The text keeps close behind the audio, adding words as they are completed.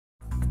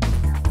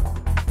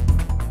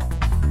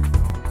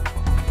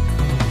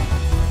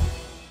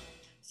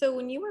So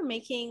when you were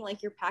making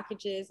like your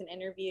packages and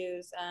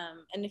interviews,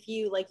 and if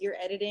you like you're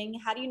editing,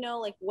 how do you know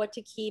like what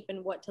to keep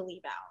and what to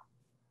leave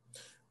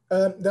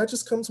out? That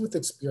just comes with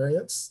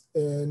experience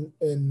and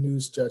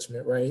news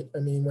judgment, right? I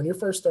mean, when you're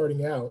first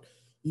starting out,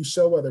 you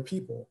show other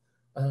people,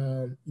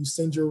 you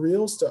send your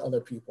reels to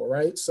other people,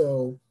 right?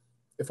 So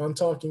if I'm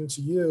talking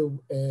to you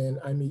and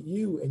I meet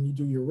you and you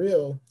do your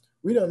reel,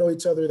 we don't know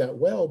each other that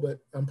well, but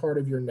I'm part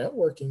of your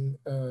networking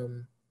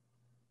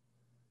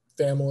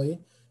family.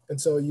 And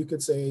so you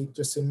could say,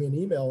 just send me an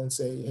email and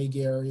say, hey,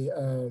 Gary,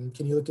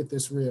 can you look at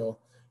this reel?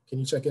 Can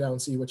you check it out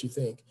and see what you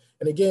think?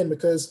 And again,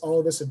 because all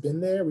of us have been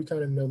there, we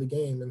kind of know the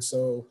game. And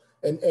so,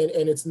 and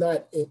it's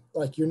not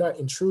like you're not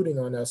intruding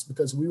on us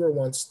because we were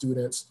once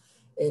students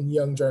and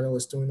young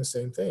journalists doing the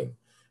same thing.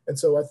 And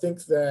so I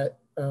think that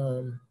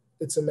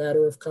it's a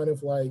matter of kind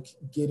of like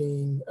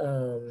getting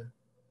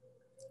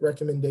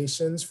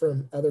recommendations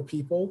from other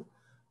people.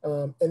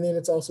 And then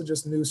it's also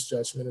just news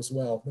judgment as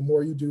well. The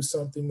more you do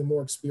something, the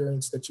more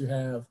experience that you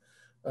have,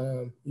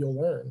 you'll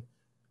learn.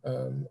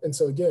 And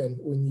so again,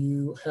 when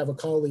you have a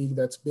colleague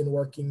that's been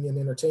working in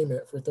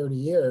entertainment for 30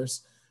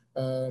 years,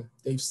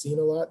 they've seen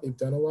a lot, they've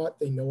done a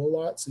lot, they know a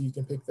lot, so you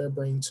can pick their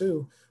brain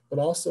too. But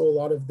also a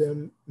lot of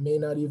them may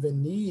not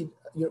even need,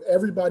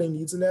 everybody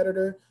needs an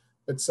editor,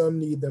 but some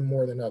need them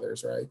more than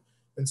others, right?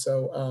 And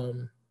so,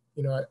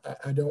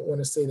 I don't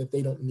want to say that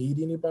they don't need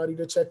anybody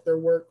to check their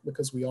work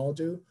because we all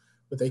do,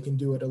 but they can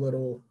do it a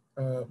little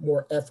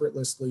more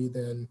effortlessly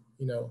than,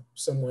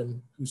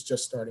 someone who's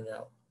just starting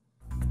out.